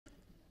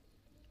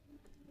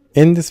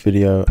In this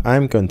video,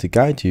 I'm going to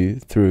guide you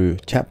through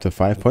Chapter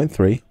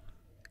 5.3,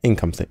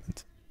 Income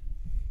Statement.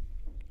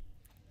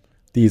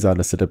 These are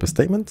the syllabus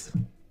statements.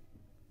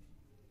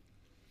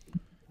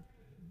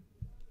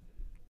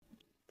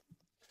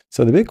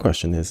 So the big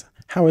question is,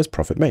 how is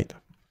profit made?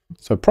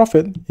 So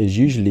profit is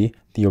usually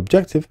the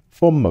objective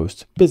for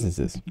most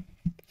businesses.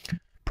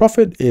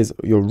 Profit is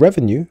your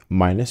revenue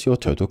minus your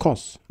total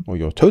costs, or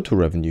your total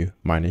revenue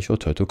minus your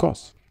total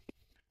costs.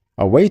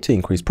 A way to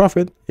increase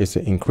profit is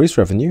to increase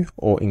revenue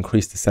or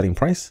increase the selling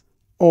price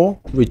or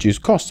reduce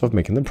costs of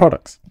making the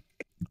products.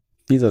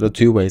 These are the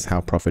two ways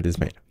how profit is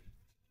made.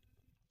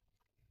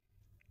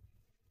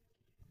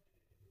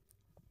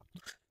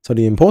 So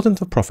the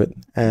importance of profit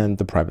and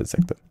the private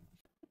sector.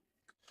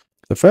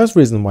 The first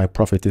reason why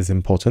profit is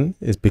important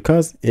is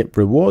because it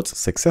rewards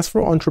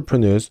successful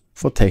entrepreneurs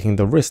for taking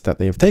the risk that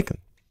they have taken.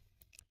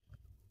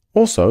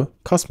 Also,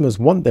 customers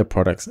want their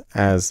products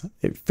as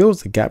it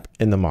fills the gap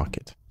in the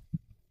market.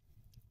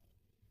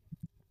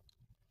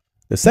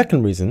 The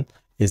second reason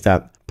is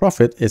that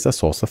profit is a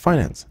source of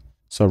finance.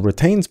 So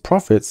retained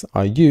profits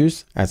are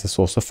used as a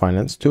source of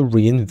finance to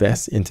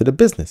reinvest into the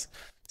business.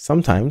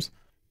 Sometimes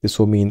this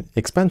will mean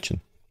expansion.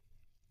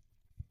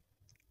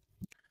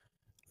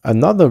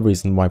 Another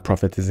reason why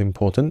profit is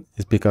important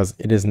is because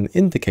it is an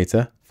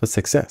indicator for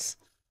success.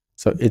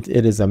 So it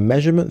is a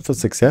measurement for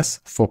success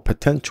for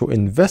potential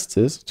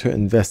investors to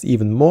invest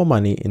even more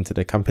money into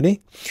the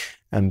company,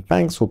 and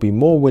banks will be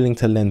more willing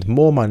to lend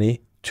more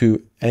money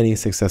to any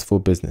successful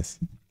business.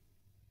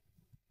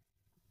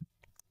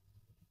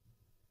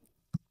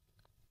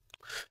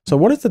 So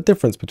what is the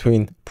difference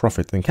between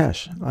profit and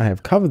cash? I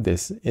have covered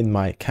this in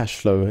my cash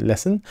flow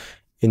lesson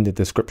in the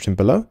description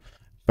below,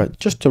 but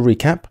just to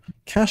recap,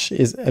 cash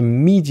is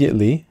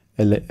immediately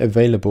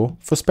available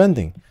for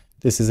spending.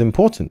 This is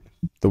important.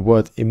 The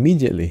word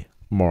immediately,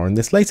 more on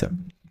this later.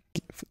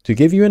 To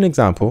give you an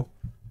example,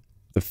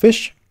 the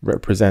fish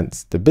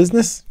represents the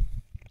business,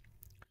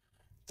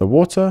 the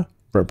water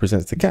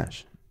represents the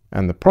cash,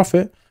 and the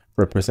profit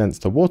represents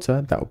the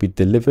water that will be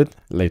delivered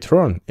later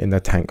on in the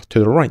tank to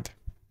the right.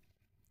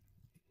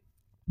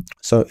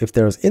 So if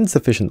there is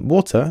insufficient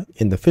water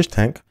in the fish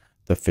tank,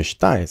 the fish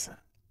dies.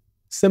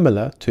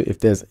 Similar to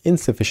if there's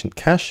insufficient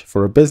cash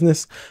for a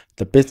business,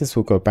 the business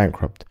will go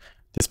bankrupt,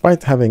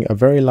 despite having a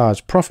very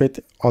large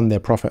profit on their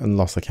profit and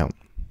loss account.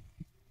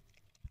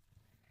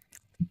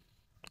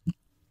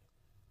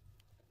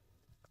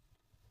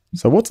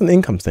 So what's an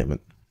income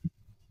statement?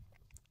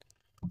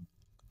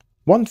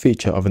 One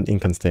feature of an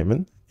income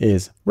statement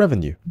is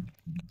revenue.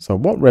 So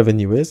what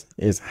revenue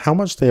is how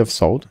much they have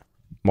sold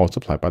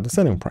multiplied by the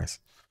selling price.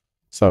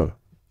 So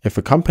if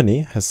a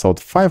company has sold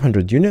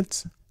 500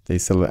 units, they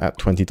sell it at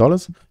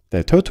 $20,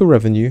 their total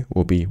revenue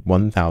will be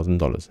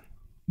 $1,000.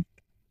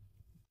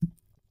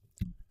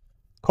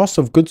 Cost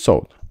of goods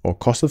sold or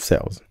cost of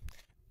sales.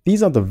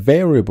 These are the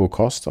variable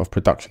costs of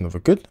production of a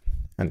good,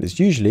 and it's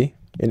usually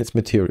in its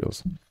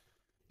materials.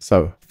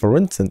 So for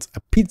instance,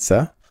 a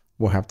pizza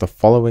will have the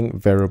following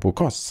variable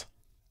costs: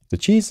 the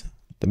cheese,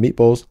 the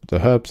meatballs,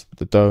 the herbs,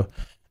 the dough,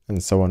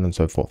 and so on and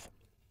so forth.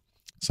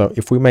 So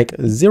if we make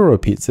 0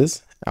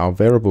 pizzas, our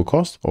variable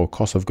cost or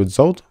cost of goods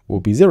sold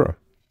will be 0.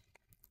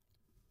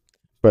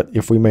 But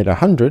if we made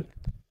 100,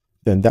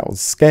 then that will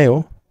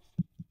scale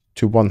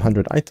to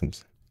 100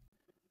 items.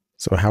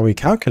 So how we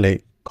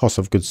calculate cost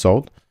of goods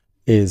sold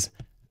is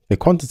the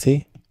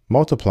quantity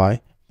multiplied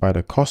by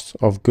the cost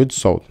of goods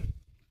sold.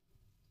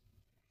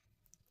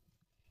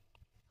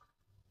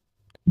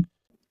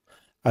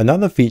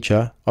 Another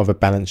feature of a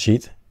balance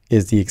sheet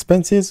is the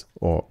expenses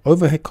or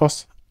overhead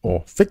costs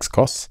or fixed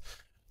costs.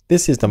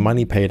 This is the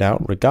money paid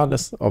out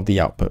regardless of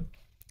the output.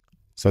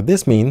 So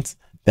this means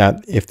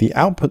that if the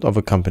output of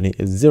a company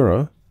is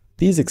 0,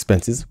 these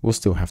expenses will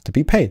still have to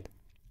be paid.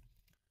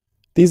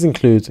 These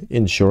include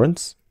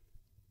insurance,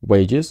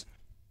 wages,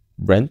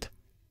 rent,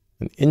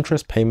 and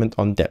interest payment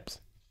on debt.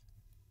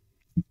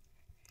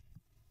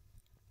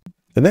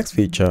 The next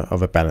feature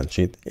of a balance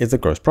sheet is the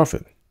gross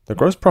profit. The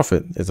gross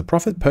profit is a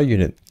profit per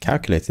unit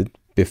calculated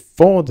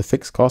before the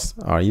fixed costs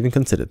are even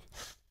considered.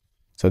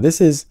 So this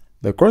is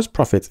the gross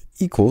profit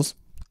equals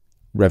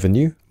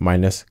revenue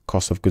minus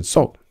cost of goods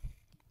sold.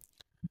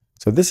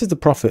 So this is the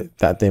profit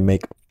that they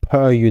make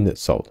per unit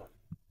sold.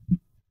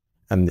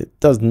 And it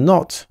does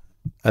not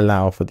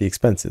allow for the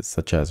expenses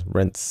such as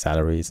rent,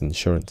 salaries,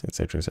 insurance,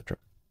 etc., etc.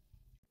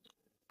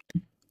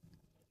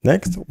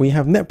 Next, we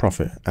have net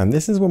profit, and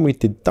this is when we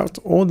deduct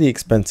all the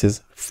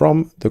expenses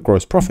from the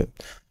gross profit.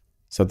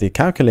 So the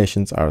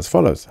calculations are as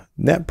follows: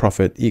 net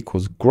profit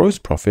equals gross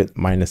profit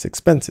minus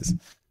expenses.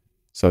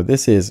 So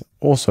this is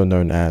also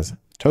known as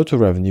total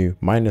revenue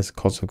minus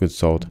cost of goods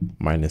sold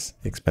minus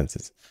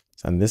expenses.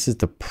 And this is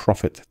the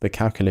profit, the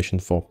calculation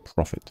for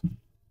profit.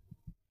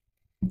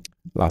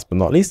 Last but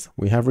not least,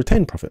 we have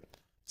retained profit.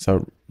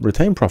 So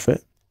retained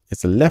profit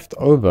is the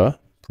leftover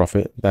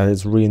profit that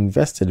is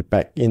reinvested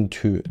back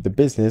into the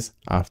business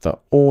after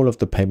all of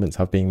the payments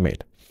have been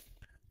made.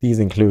 These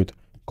include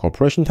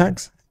corporation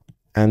tax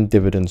and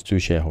dividends to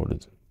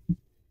shareholders.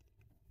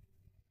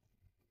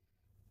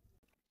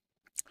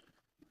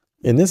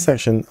 In this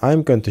section,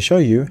 I'm going to show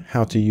you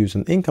how to use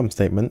an income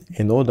statement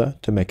in order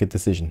to make a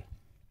decision.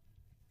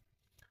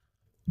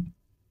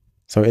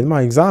 So in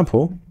my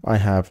example, I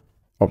have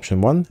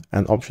option 1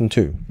 and option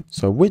 2.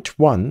 So which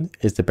one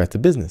is the better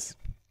business?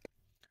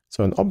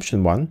 So in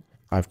option 1,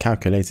 I've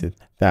calculated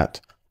that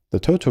the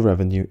total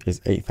revenue is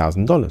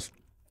 $8,000.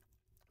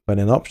 But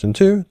in option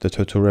 2, the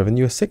total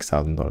revenue is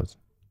 $6,000.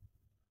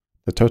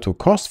 The total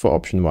cost for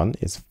option 1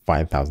 is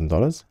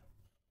 $5,000.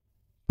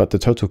 But the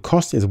total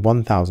cost is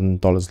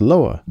 $1,000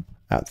 lower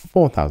at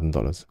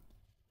 $4,000.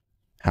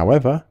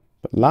 However,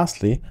 but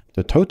lastly,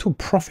 the total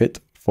profit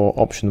for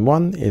option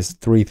 1 is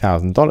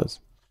 $3,000,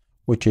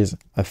 which is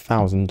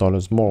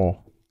 $1,000 more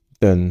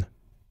than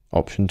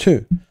option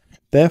 2.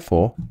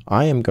 Therefore,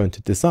 I am going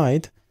to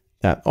decide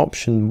that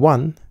option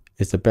 1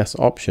 is the best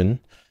option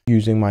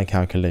using my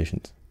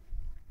calculations.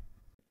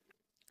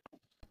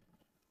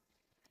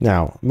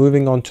 Now,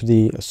 moving on to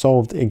the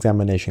solved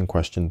examination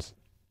questions.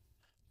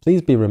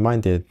 Please be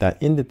reminded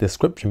that in the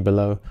description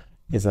below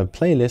is a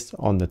playlist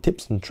on the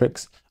tips and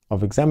tricks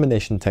of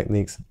examination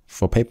techniques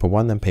for paper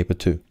 1 and paper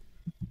 2.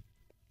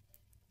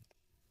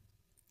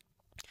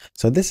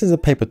 So this is a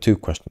paper 2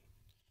 question.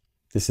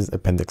 This is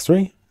appendix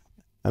 3,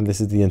 and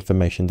this is the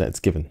information that it's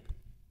given.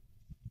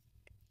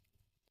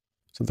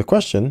 So the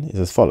question is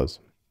as follows.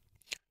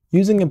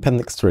 Using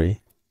appendix 3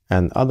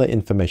 and other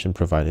information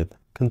provided,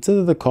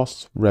 consider the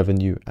costs,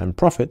 revenue, and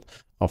profit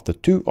of the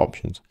two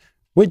options.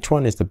 Which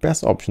one is the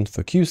best option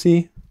for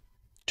QC?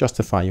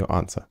 Justify your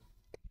answer.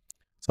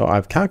 So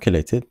I've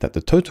calculated that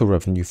the total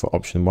revenue for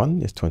option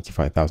 1 is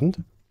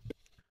 $25,000.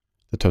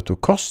 The total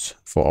cost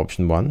for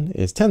option 1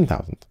 is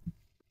 $10,000.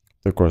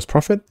 The gross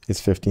profit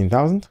is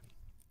 $15,000.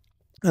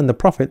 And the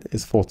profit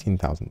is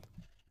 $14,000.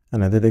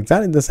 And I did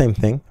exactly the same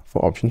thing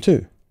for option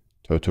 2.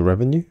 Total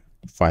revenue,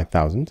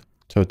 $5,000.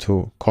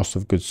 Total cost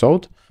of goods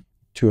sold,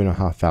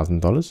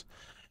 $2,500.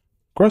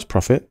 Gross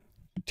profit,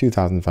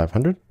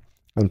 $2,500.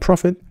 And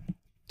profit,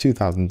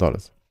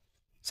 $2,000.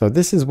 So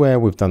this is where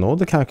we've done all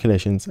the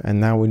calculations, and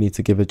now we need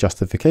to give a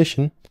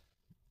justification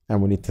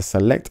and we need to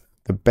select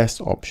the best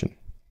option.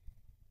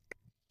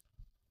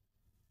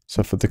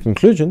 So for the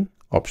conclusion,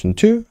 option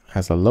 2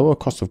 has a lower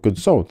cost of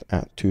goods sold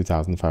at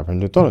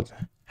 $2,500.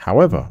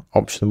 However,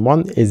 option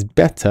 1 is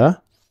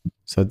better.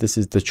 So this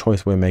is the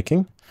choice we're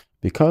making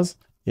because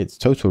its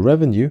total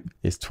revenue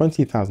is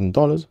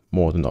 $20,000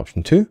 more than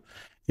option 2.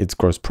 Its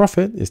gross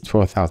profit is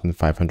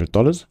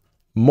 $12,500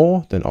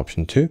 more than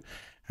option 2.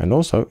 And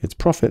also its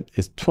profit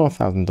is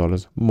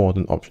 $12,000 more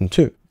than option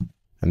 2.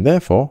 And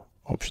therefore,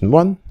 option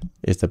 1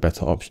 is the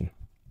better option.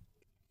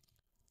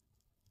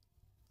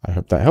 I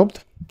hope that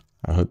helped.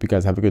 I hope you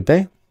guys have a good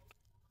day.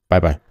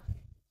 Bye-bye.